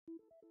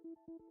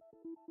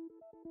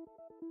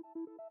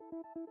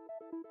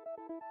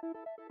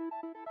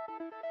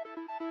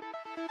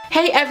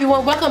Hey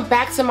everyone, welcome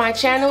back to my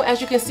channel.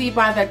 As you can see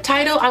by the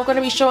title, I'm going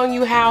to be showing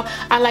you how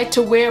I like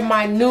to wear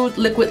my nude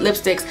liquid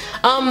lipsticks.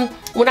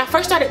 When I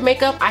first started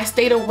makeup, I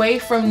stayed away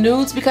from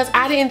nudes because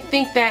I didn't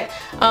think that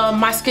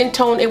my skin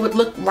tone, it would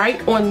look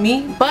right on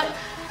me, but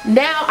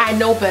now I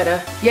know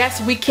better.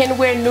 Yes, we can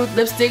wear nude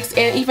lipsticks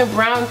and even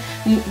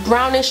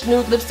brownish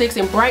nude lipsticks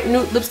and bright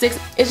nude lipsticks.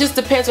 It just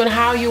depends on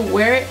how you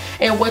wear it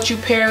and what you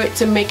pair it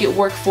to make it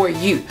work for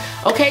you.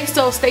 Okay,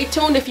 so stay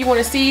tuned if you want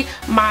to see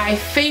my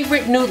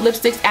favorite nude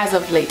lipsticks as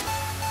of late.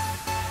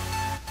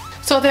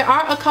 So there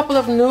are a couple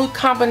of nude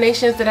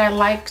combinations that I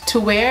like to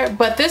wear,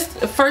 but this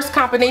first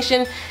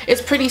combination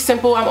is pretty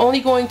simple. I'm only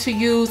going to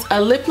use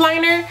a lip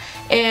liner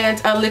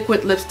and a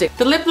liquid lipstick.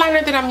 The lip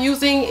liner that I'm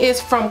using is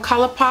from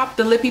Colourpop,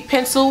 the Lippy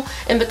Pencil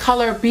in the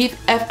color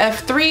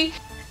BFF3,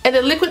 and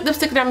the liquid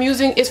lipstick that I'm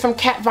using is from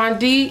Kat Von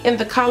D in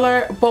the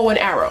color Bow and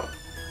Arrow.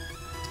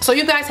 So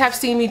you guys have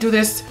seen me do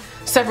this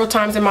several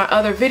times in my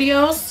other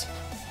videos.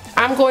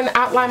 I'm going to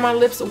outline my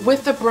lips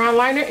with the brown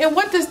liner, and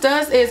what this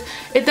does is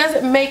it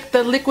doesn't make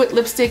the liquid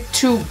lipstick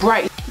too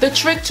bright. The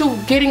trick to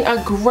getting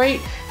a great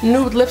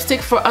nude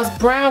lipstick for us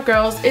brown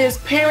girls is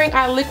pairing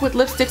our liquid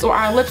lipsticks or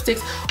our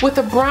lipsticks with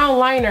the brown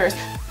liners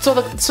so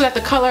that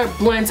the color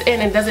blends in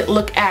and doesn't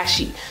look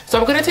ashy. So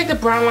I'm going to take the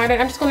brown liner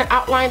and I'm just going to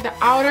outline the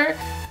outer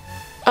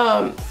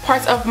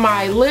parts of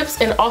my lips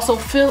and also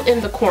fill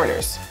in the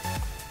corners.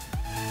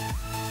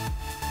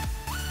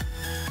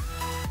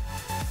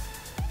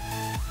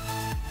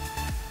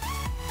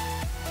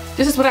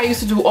 This is what I used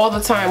to do all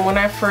the time when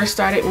I first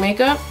started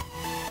makeup.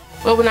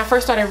 Well, when I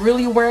first started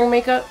really wearing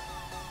makeup.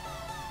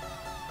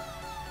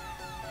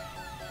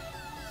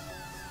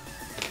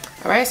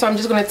 Alright, so I'm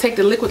just going to take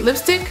the liquid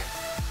lipstick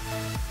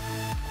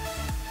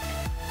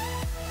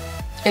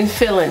and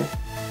fill in.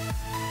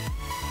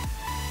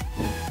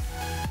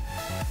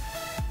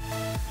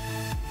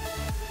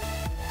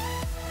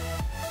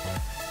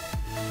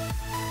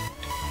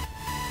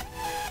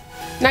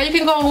 Now you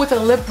can go with a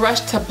lip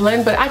brush to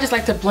blend, but I just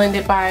like to blend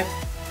it by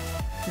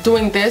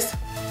doing this.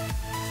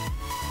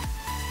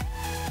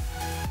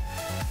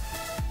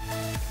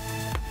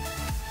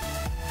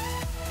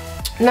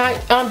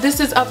 Now this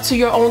is up to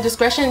your own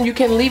discretion. You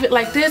can leave it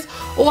like this,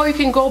 or you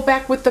can go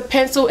back with the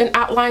pencil and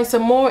outline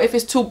some more. If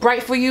it's too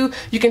bright for you,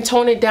 you can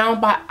tone it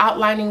down by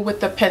outlining with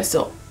the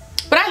pencil.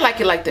 But I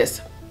like it like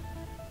this.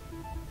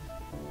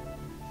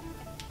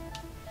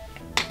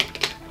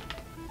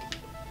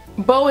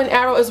 Bow and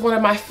Arrow is one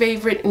of my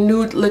favorite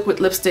nude liquid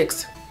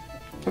lipsticks.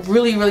 I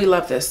really, really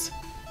love this.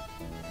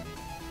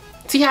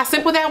 See how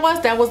simple that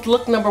was? That was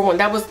look number one.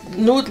 That was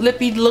nude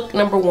lippy look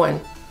number one.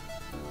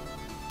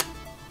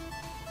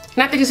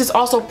 And I think this is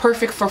also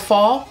perfect for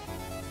fall.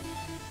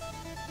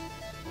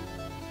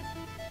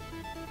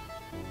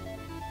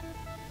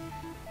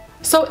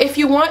 So if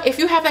you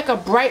have like a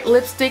bright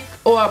lipstick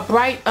or a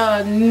bright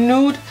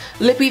nude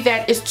lippy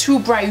that is too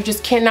bright, you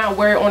just cannot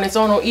wear it on its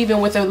own or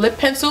even with a lip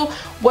pencil,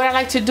 what I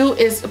like to do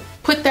is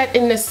put that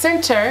in the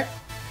center,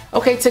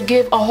 okay, to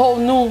give a whole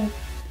new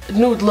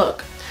nude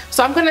look.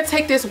 So I'm going to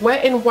take this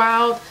Wet n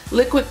Wild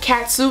Liquid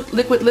Catsuit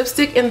liquid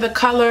lipstick in the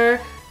color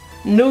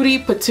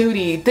Nudie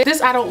Patootie.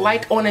 This I don't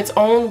like on its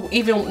own,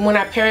 even when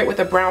I pair it with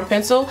a brown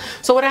pencil.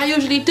 So what I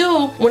usually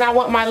do when I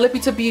want my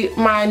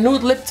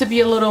nude lip to be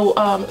a little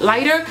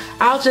lighter,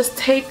 I'll just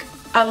take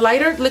a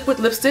lighter liquid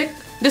lipstick.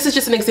 This is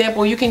just an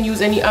example. You can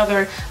use any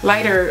other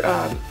lighter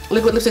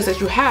liquid lipsticks that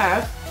you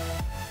have.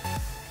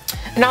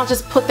 And I'll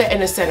just put that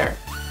in the center.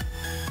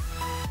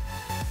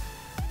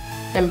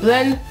 And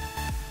blend.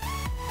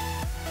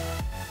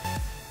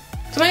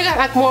 So now you got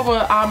like more of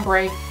an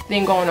ombre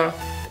thing going on.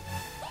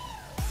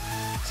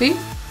 See?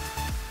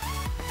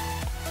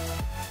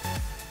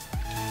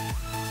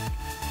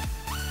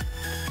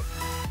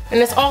 And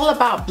it's all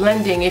about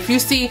blending. If you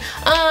see,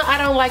 I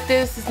don't like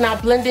this, it's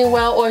not blending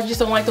well, or you just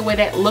don't like the way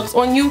that looks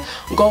on you,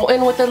 go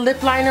in with a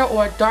lip liner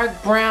or a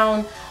dark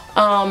brown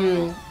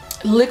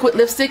liquid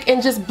lipstick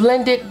and just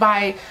blend it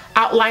by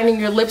outlining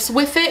your lips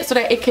with it so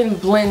that it can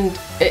blend.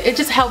 It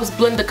just helps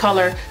blend the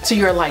color to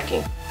your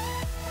liking.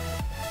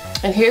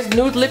 And here's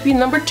Nude Lippy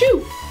number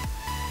 2.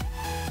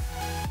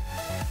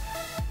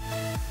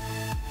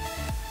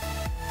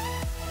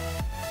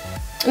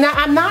 Now,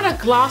 I'm not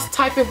a gloss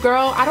type of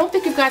girl. I don't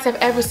think you guys have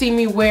ever seen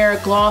me wear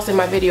gloss in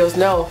my videos,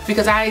 no,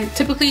 because I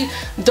typically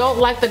don't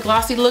like the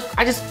glossy look.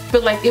 I just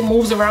feel like it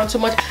moves around too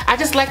much. I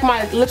just like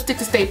my lipstick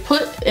to stay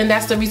put, and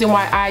that's the reason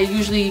why I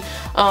usually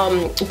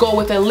go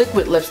with a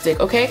liquid lipstick,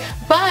 okay?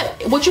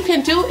 But what you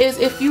can do is,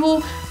 if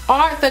you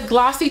are the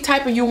glossy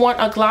type and you want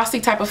a glossy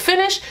type of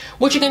finish,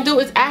 what you can do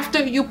is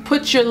after you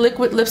put your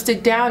liquid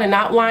lipstick down and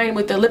outline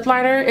with the lip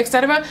liner,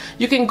 etc.,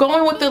 you can go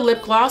in with the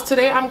lip gloss.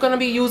 Today I'm going to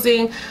be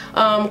using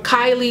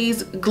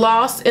Kylie's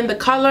gloss in the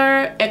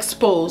color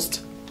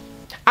Exposed.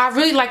 I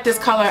really like this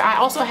color. I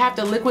also have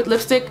the liquid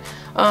lipstick,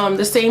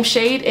 the same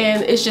shade,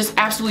 and it's just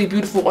absolutely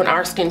beautiful on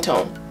our skin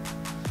tone.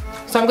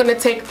 So I'm going to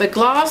take the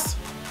gloss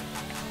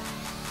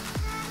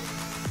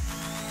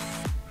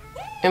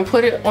and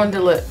put it on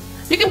the lip.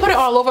 You can put it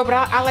all over, but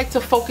I like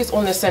to focus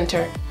on the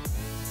center.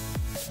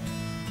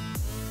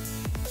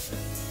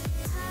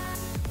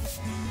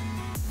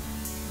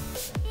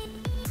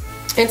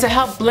 And to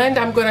help blend,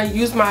 I'm gonna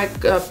use my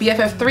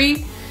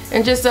BFF3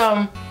 and just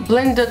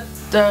blend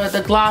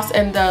the gloss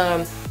and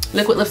the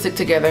liquid lipstick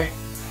together.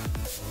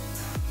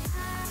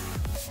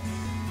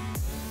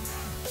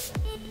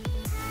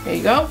 There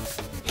you go.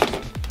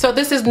 So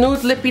this is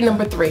Nude Lippy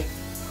number 3.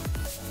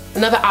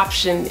 Another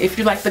option if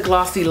you like the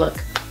glossy look.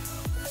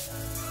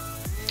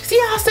 See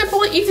how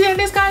simple and easy that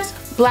is, guys?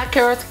 Black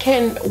girls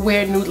can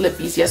wear nude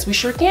lippies. Yes, we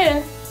sure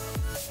can.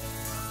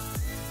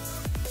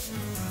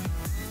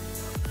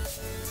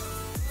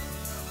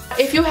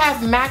 If you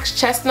have MAC's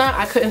Chestnut,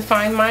 I couldn't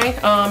find mine.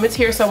 It's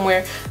here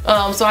somewhere.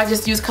 So I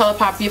just use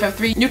Colourpop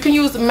BFF3. You can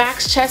use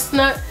MAC's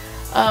Chestnut,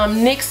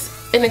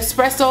 NYX in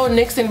Espresso,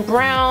 NYX in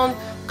Brown,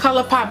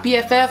 Colourpop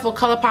BFF or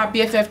Colourpop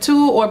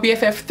BFF2 or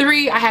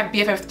BFF3. I have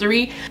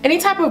BFF3. Any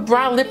type of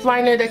brown lip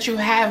liner that you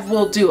have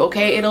will do,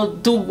 okay? It'll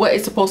do what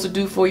it's supposed to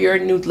do for your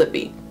nude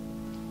lippy.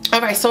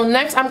 Alright, so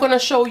next I'm going to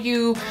show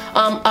you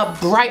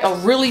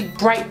a really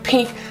bright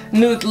pink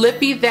nude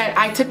lippy that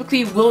I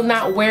typically will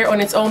not wear on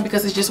its own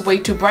because it's just way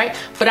too bright.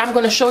 But I'm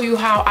going to show you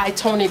how I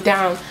tone it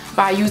down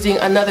by using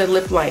another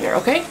lip liner,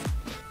 okay?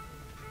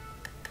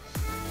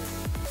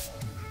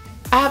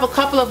 I have a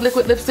couple of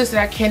liquid lipsticks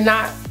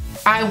that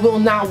I will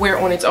not wear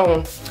on its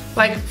own.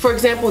 Like, for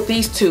example,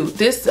 these two.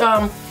 This,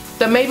 the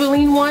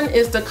Maybelline one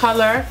is the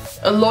color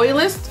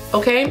Loyalist,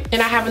 okay?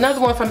 And I have another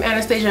one from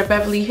Anastasia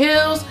Beverly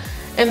Hills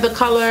in the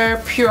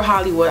color Pure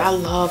Hollywood. I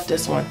love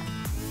this one.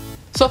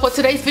 So for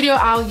today's video,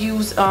 I'll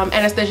use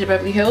Anastasia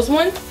Beverly Hills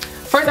one.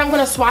 First, I'm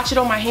gonna swatch it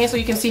on my hand so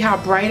you can see how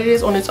bright it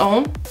is on its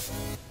own.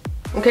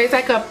 Okay, it's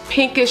like a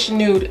pinkish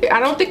nude.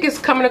 I don't think it's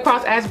coming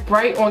across as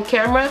bright on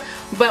camera,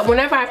 but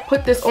whenever I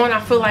put this on,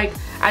 I feel like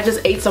I just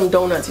ate some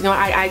donuts. You know,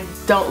 I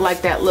don't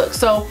like that look.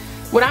 So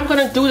what I'm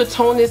gonna do to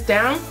tone this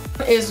down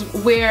is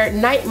wear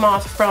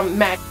Nightmoth from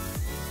MAC.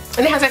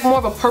 And it has like more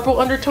of a purple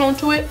undertone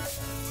to it.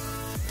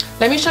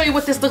 Let me show you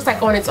what this looks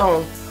like on its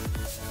own.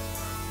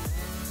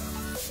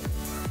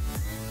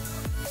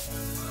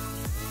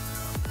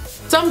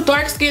 Some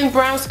dark skinned,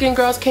 brown skinned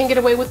girls can get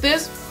away with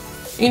this,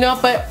 you know,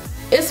 but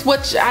it's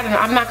what, I don't know,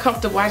 I'm not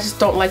comfortable. I just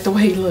don't like the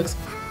way it looks.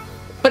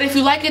 But if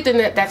you like it,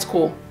 then that's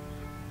cool.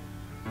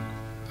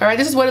 Alright,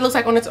 this is what it looks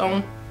like on its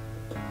own.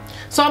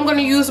 So I'm going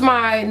to use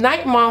my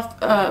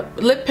Nightmoth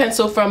lip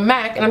pencil from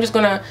MAC, and I'm just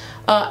going to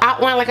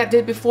outline like I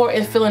did before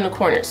and fill in the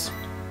corners.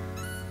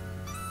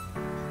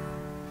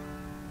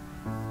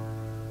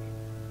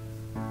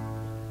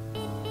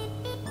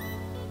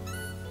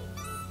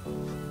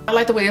 I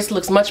like the way this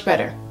looks much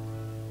better.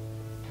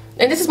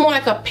 And this is more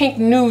like a pink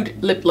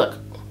nude lip look.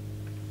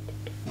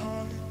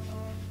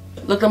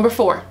 Look number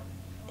 4.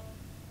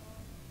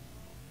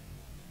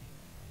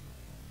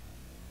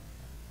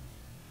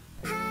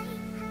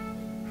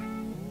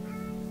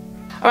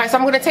 Alright, so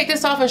I'm going to take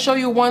this off and show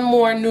you one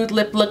more nude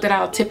lip look that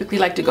I'll typically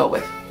like to go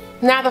with.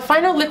 Now the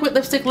final liquid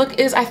lipstick look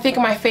is, I think,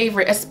 my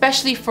favorite,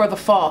 especially for the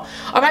fall.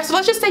 Alright, so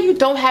let's just say you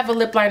don't have a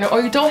lip liner,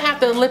 or you don't have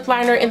the lip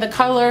liner in the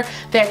color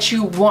that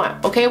you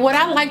want. Okay, what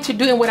I like to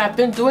do and what I've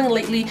been doing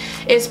lately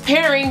is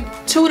pairing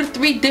 2 to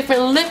 3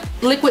 different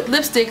liquid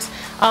lipsticks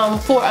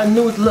for a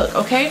nude look.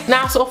 Okay,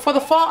 now so for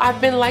the fall,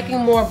 I've been liking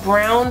more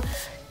brown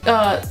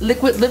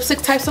liquid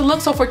lipstick types of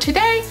looks. So for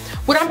today,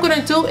 what I'm going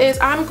to do is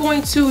I'm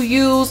going to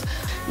use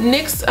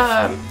NYX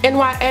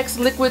NYX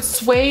Liquid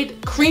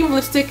Suede Cream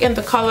Lipstick in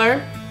the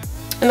color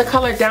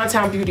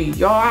Downtown Beauty.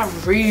 Y'all, I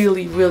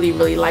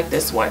really like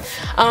this one.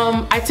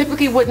 I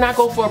typically would not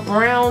go for a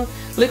brown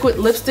liquid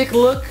lipstick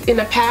look in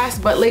the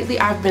past, but lately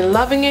I've been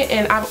loving it,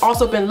 and I've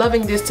also been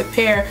loving this to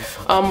pair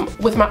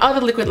with my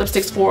other liquid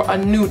lipsticks for a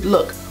nude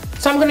look.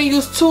 So I'm going to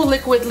use 2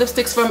 liquid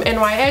lipsticks from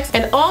NYX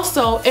and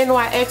also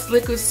NYX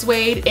Liquid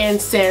Suede and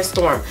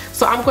Sandstorm.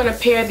 So I'm going to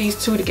pair these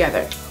 2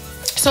 together.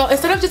 So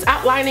instead of just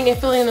outlining and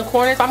filling in the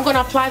corners, I'm going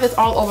to apply this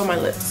all over my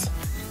lips.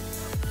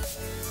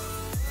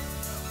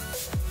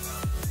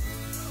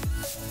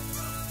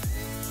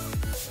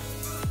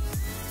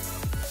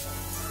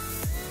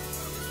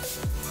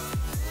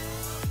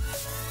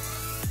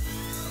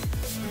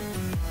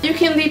 You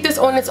can leave this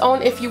on its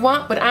own if you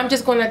want, but I'm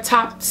just going to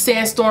top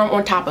Sandstorm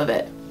on top of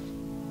it.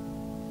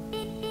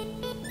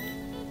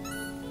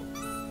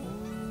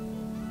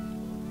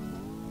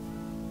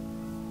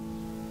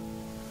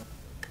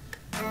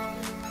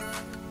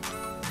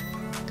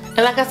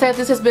 And like I said,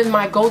 this has been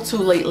my go-to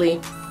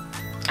lately.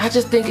 I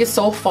just think it's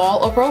so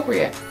fall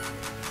appropriate.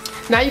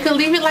 Now you can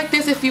leave it like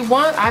this if you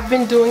want. I've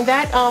been doing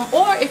that.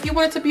 Or if you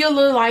want it to be a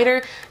little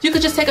lighter, you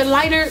could just take a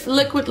lighter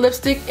liquid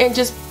lipstick and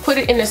just put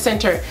it in the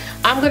center.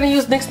 I'm going to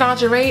use NYX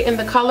Lingerie in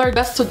the color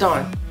Dusk to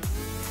Dawn.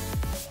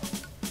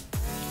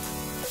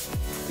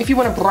 If you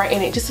want to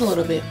brighten it just a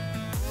little bit.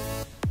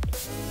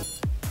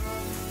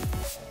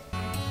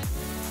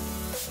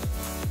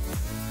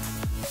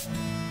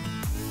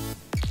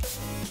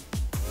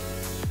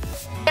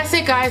 That's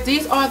it, guys.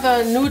 These are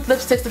the nude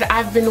lipsticks that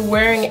I've been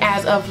wearing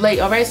as of late,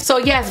 alright? So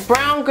yes,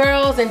 brown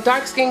girls and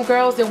dark skinned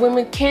girls and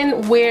women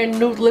can wear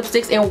nude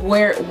lipsticks and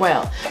wear it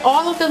well.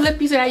 All of the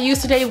lippies that I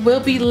used today will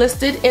be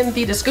listed in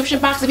the description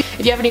box.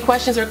 If you have any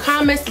questions or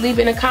comments, leave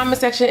it in the comment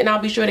section and I'll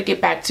be sure to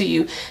get back to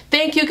you.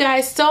 Thank you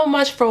guys so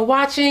much for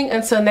watching.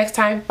 Until next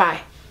time,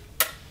 bye.